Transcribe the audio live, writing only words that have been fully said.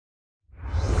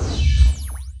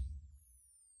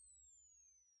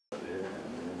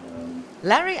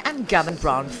Larry and Gavin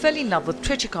Brown fell in love with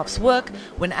Tretchikoff's work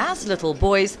when, as little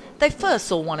boys, they first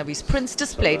saw one of his prints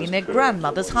displayed in their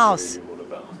grandmother's house.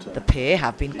 The pair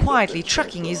have been quietly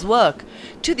trucking his work,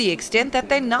 to the extent that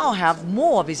they now have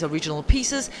more of his original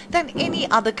pieces than any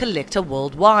other collector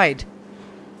worldwide.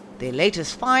 Their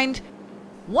latest find,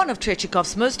 one of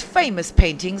Tretchikoff's most famous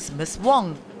paintings, Miss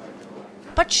Wong.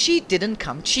 But she didn't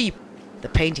come cheap. The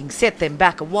painting set them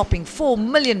back a whopping 4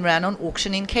 million rand on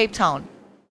auction in Cape Town.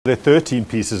 There are 13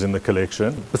 pieces in the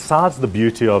collection. Besides the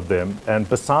beauty of them, and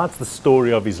besides the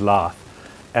story of his life,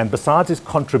 and besides his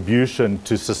contribution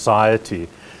to society,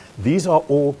 these are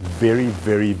all very,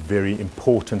 very, very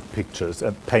important pictures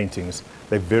and paintings.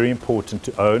 They're very important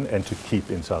to own and to keep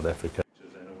in South Africa.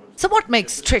 So what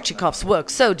makes Tretchikoff's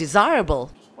work so desirable?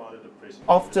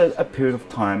 After a period of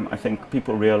time, I think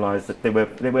people realized that there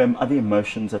were other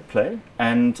emotions at play,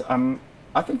 and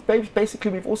I think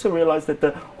basically we've also realized that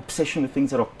the obsession with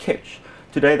things that are kitsch,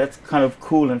 today that's kind of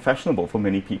cool and fashionable for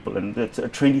many people, and it's a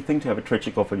trendy thing to have a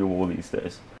Tretchikoff on your wall these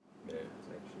days.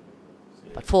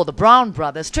 But for the Brown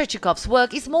brothers, Tretchikoff's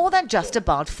work is more than just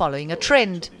about following a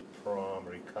trend.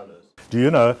 Do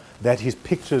you know that his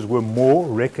pictures were more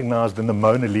recognized than the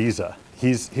Mona Lisa?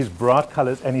 His bright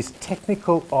colors and his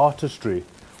technical artistry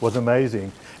was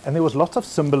amazing. And there was lots of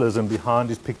symbolism behind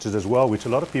his pictures as well, which a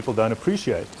lot of people don't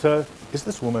appreciate. So, is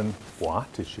this woman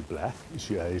white? Is she black? Is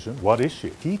she Asian? What is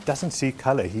she? He doesn't see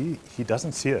color. He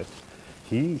doesn't see it.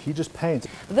 He just paints.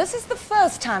 This is the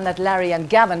first time that Larry and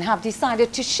Gavin have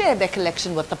decided to share their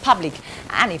collection with the public.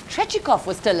 And if Tretchikoff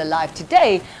was still alive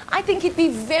today, I think he'd be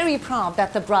very proud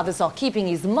that the brothers are keeping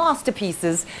his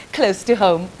masterpieces close to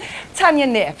home. Tanya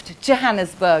Neft,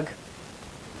 Johannesburg.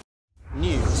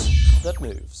 News that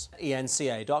moves.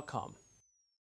 eNCA.com.